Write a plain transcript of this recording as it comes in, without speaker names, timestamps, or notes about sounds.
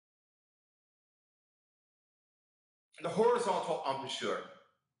The horizontal embouchure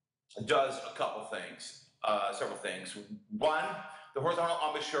does a couple things, several things. One, the horizontal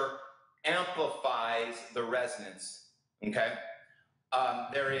embouchure amplifies the resonance, okay?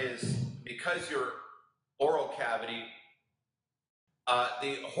 There is, because your oral cavity,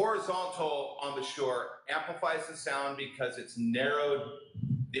 the horizontal embouchure amplifies the sound because it's narrowed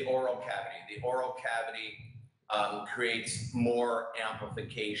the oral cavity. The oral cavity creates more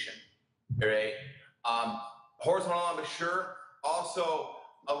amplification, right? Horizontal embouchure also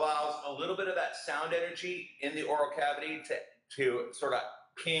allows a little bit of that sound energy in the oral cavity to sort of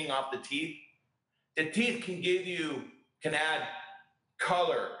ping off the teeth. The teeth can add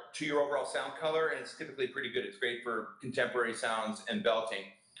color to your overall sound color, and it's typically pretty good. It's great for contemporary sounds and belting.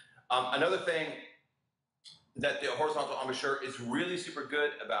 Another thing that the horizontal embouchure is really super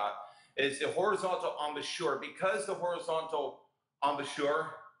good about is the horizontal embouchure. Because the horizontal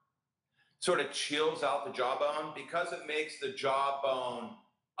embouchure sort of chills out the jawbone, because it makes the jawbone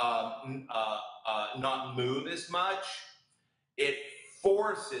not move as much, it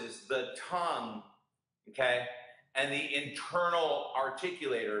forces the tongue, okay, and the internal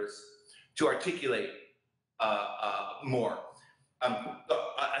articulators to articulate more.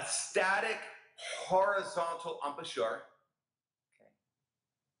 A static horizontal embouchure, okay,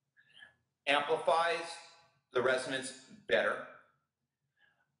 amplifies the resonance better,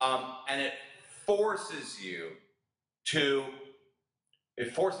 and it forces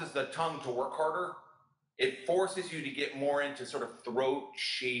the tongue to work harder. It forces you to get more into sort of throat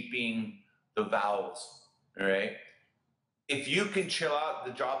shaping the vowels. All right. If you can chill out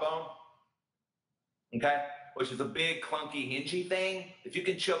the jawbone, okay, which is a big clunky hingy thing, if you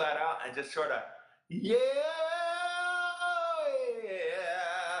can chill that out and just sort of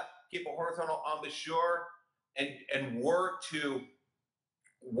keep a horizontal embouchure and work to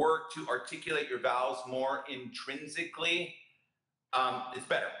articulate your vowels more intrinsically, it's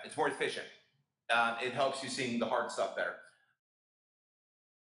better. It's more efficient. It helps you sing the hard stuff better.